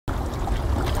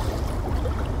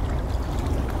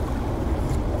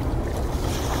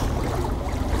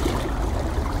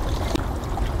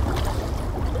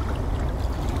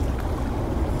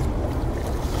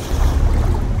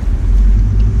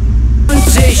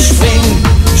Spring,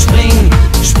 spring,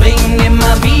 spring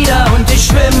immer wieder und ich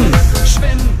schwimm.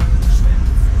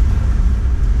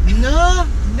 Na,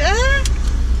 ne?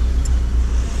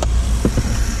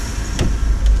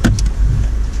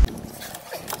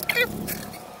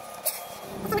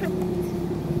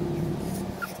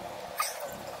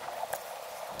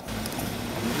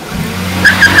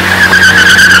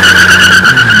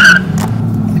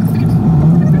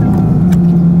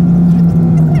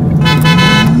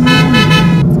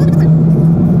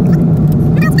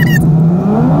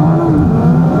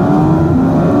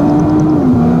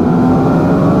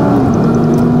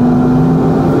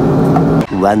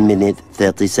 One minute,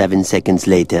 37 seconds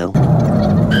later.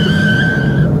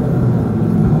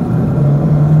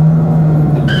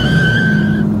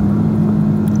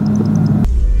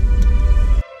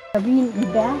 Wie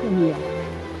in Bergen hier.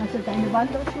 Hast du deine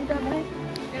Wanderschuhe dabei?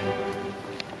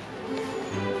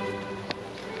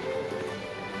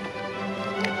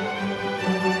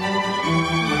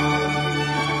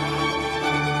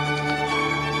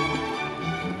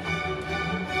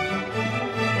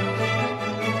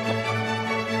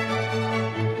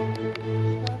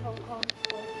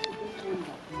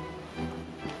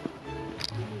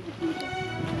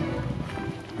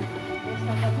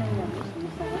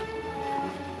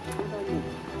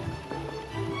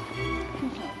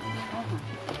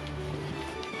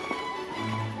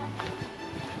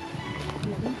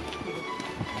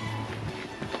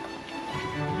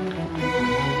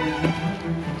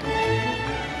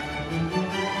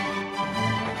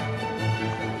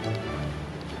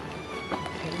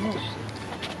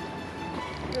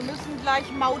 Wir müssen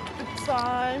gleich Maut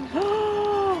bezahlen.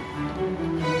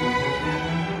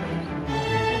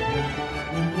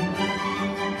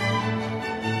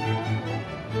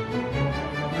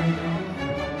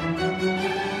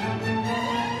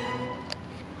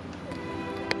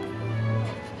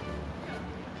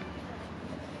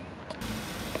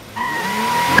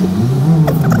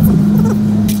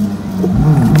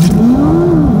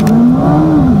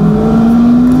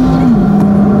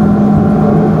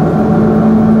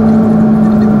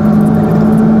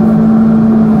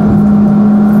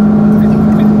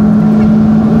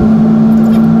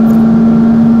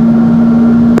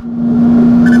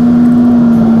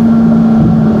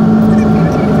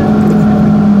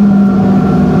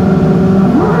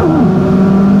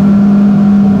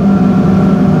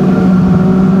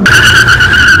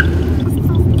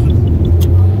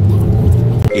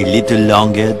 A little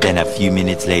longer than a few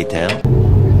minutes later.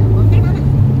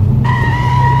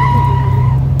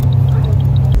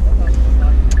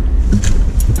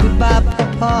 Goodbye,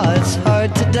 Papa, it's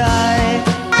hard to die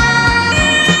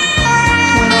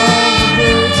when all the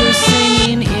birds are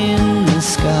singing in the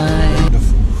sky. The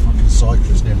fucking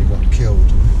cyclist nearly got killed.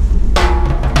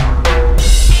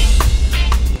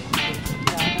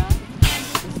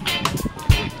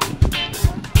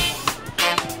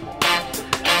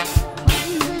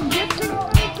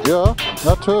 Ja,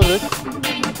 natürlich.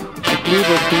 Ich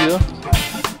liebe Bier.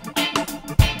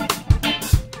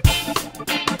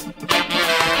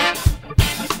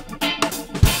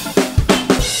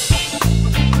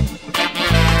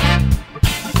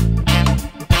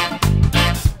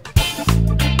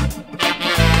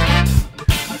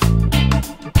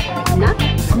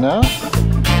 Na?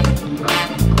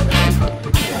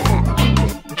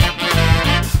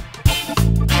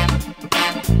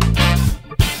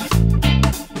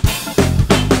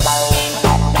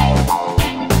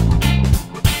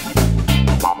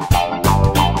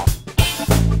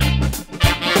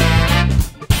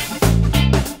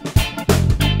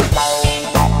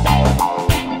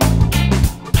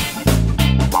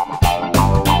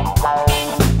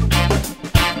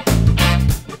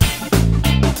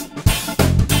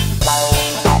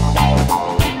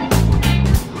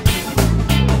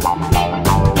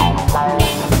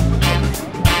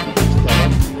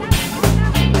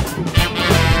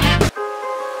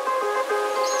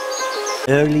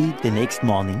 Early the next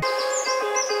morning.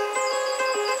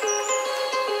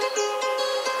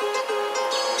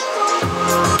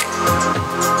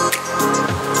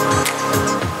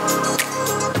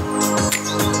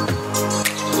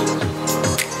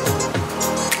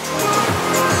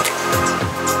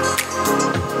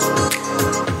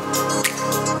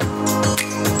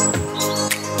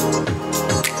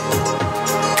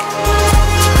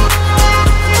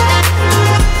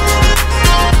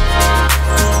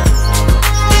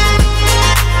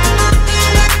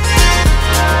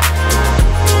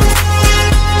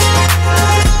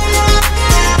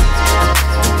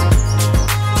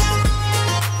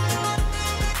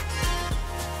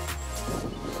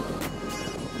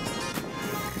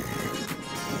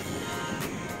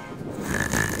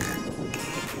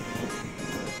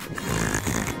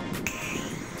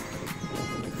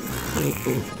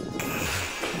 Gott,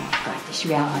 ich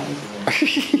wäre alt.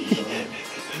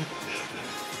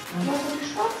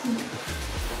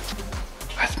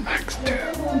 Was magst du?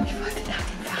 Ich wollte nach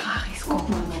den Ferraris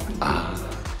gucken. Ah.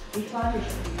 Ich war nicht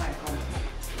auf dem Balkon.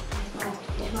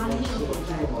 Ich war nicht auf dem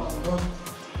Balkon.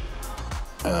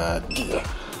 Dir.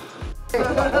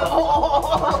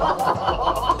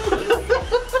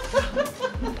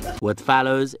 What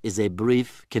follows is a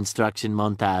brief construction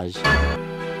montage.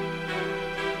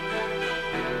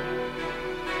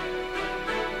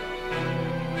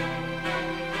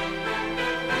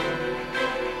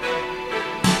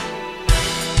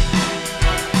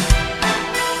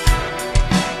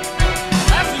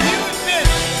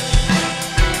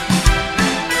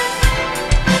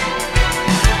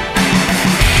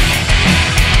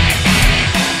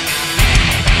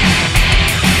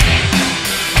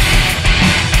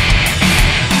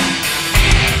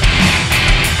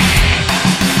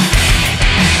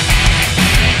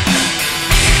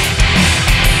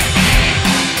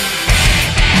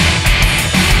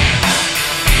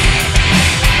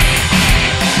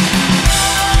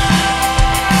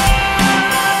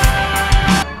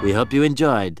 We hope you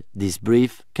enjoyed this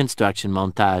brief construction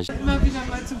montage. Immer wieder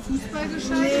mal zum Fußball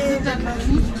geschaltet und dann beim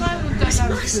Fußball und dann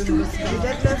beim Fußball.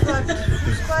 Detlef hat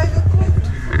Fußball geguckt.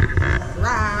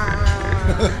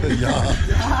 Ja.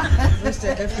 Was ist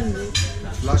der Detlef?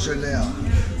 Flasche leer.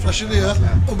 Flasche leer?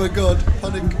 Oh mein Gott,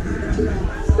 Panik.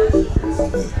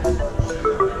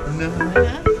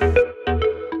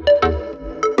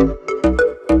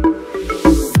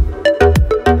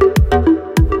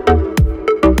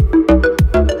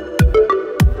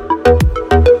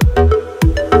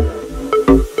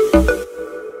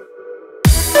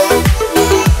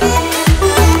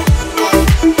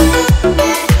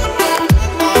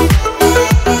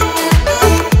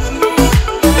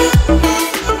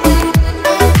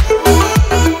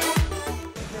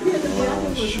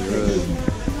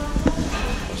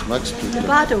 Was magst du? Eine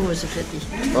Badehose für dich.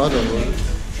 Badehose?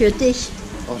 Für dich.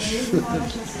 Ach, schön.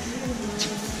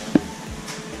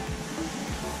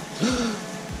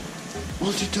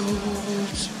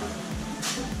 Multitools.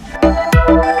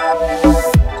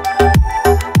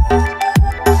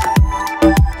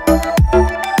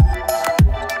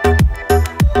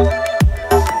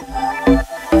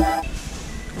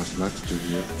 Was magst du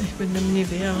hier? Ich bin im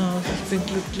Nivea-Haus, ich bin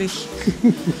glücklich.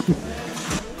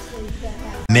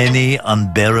 Many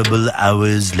unbearable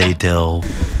hours later.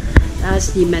 Da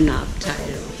ist die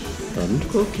Männerabteilung. Und?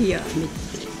 Guck hier mit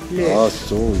Löw. Ach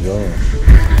so, ja.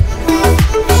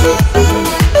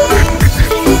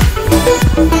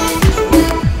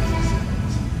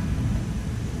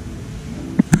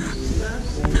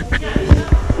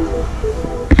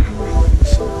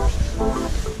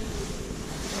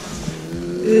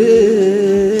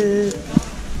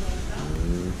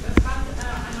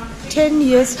 10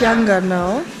 years younger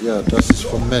now. Ja, das ist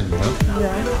von Men, ne? Ja.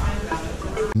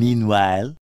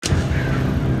 Meanwhile,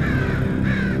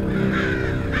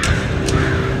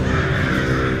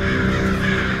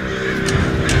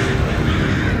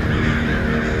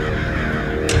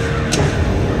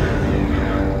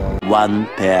 one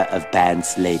pair of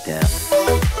pants later.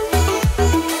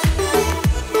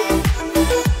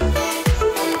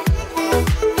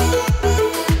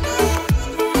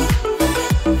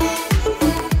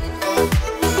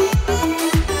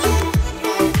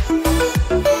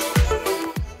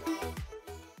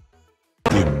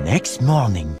 The next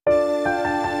morning.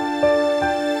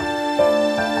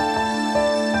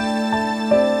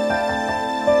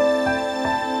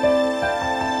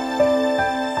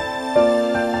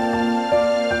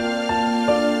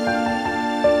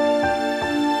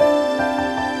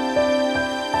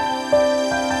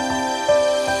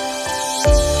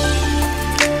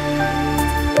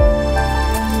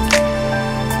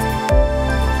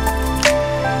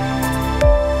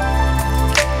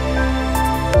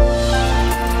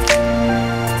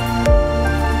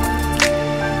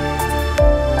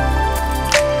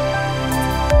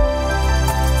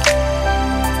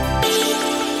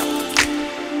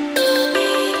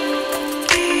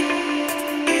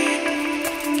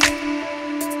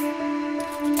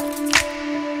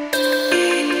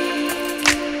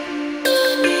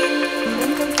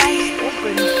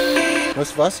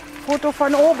 Was? Foto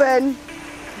von oben.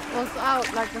 Goes out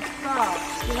like a star.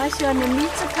 Du hast ja eine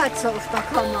Miezekatze auf der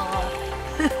Kamera.